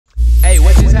Hey,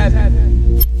 what just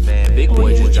happened? Man, big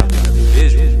boy just dropped another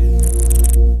visual.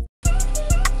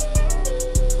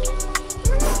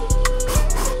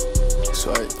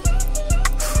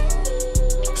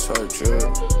 Swipe, Jugg.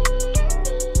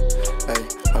 Hey,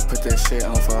 I put that shit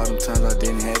on for all them times I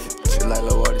didn't have it. Shit like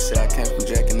Lil' Water said I came from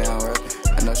Jack and now I'm rapping.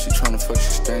 I know she tryna fuck,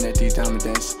 she staring at these diamond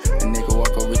dances. A nigga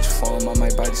walk over reach for him, I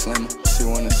might body slam her. She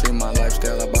wanna see my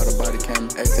lifestyle, I bought a body camera.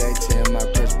 AT-AT my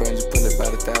press buttons, pull it by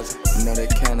the 1,000. You know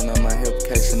that cannon on my hip,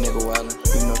 case a nigga wildin'.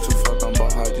 You know too fuck on ball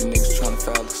hard, these niggas tryna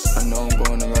foul us. I know I'm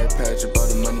going the right path, just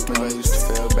bought the money. When I used to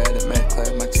feel bad at math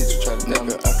class, my teacher tried to tell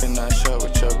me I cannot shot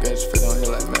with your guts, fit on here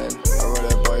like man. I wrote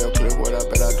that boy your clip, what I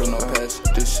bet I do no pass.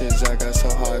 This shit Jugg got so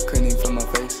hard, I couldn't even feel my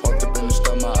face. Walked up in the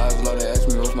store, my eyes low, they asked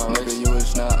me what's my race. Nigga, you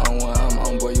is not on one, I'm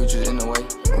on boy, you just in the way.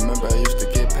 Remember I used to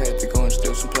get paid to go and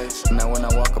steal some plates. Now when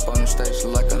I walk up on the stage,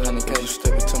 look like 100K. You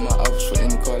step into my office for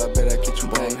any card, I bet I get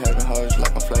you paid. Having hoes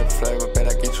like I'm flavor, I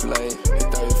bet I get you laid. He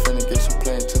thought you finna get some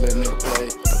play until that nigga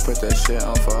played. I put that shit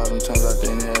on for all them times I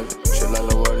didn't have it. Shit like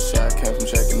Lil' Water said I came from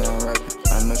Jack and now I'm rapping.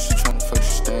 I know she tryna fuck,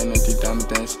 she staring at these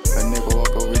diamond dances. A nigga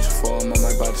walk over reach for him, I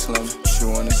might body slam her. She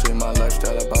wanna see my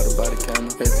lifestyle, I bought a body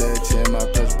camera. AT-AT my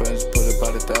press buttons, pull it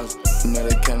by the 1,000. You know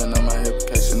that cannon on my hip,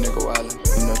 case a nigga wildin'.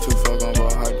 You know too fuck on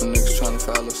ball hard, them niggas tryna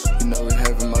foul us. You know we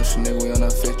have emotion, nigga, we on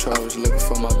that fit try. I was looking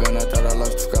for my gun, I thought I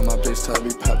lost, forgot my bitch tie. Be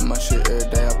poppin' my shit every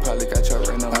day, I probably got your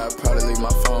ring on me. I'd probably leave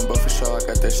my phone, but for sure I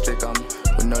got that stick on me.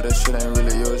 We know that shit ain't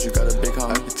really yours, you got a big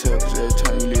home. I can tell, cause every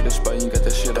time you leave the spot, you got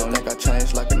that shit on. Think I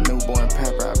changed like a newborn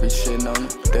pamper, I be shitting on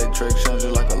it. That Drake sounds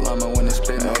just like a llama when it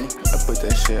spittin' on me. I put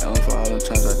that shit on for all them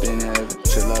times I didn't have it.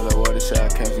 Shit like Lil' Water said I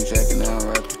came from Jack and now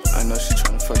I'm rapping. I know she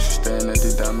tryna fuck, she staring at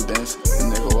these diamond dances. A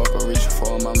nigga walk over reaching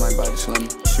for him, I might body slam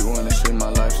her. She wanna see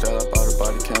my lifestyle, I bought a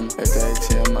body camera.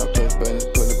 AT-AT my press buttons,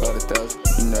 pull it by the 1,000.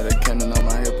 You know that cannon on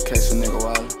my hip, case a nigga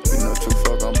wildin'.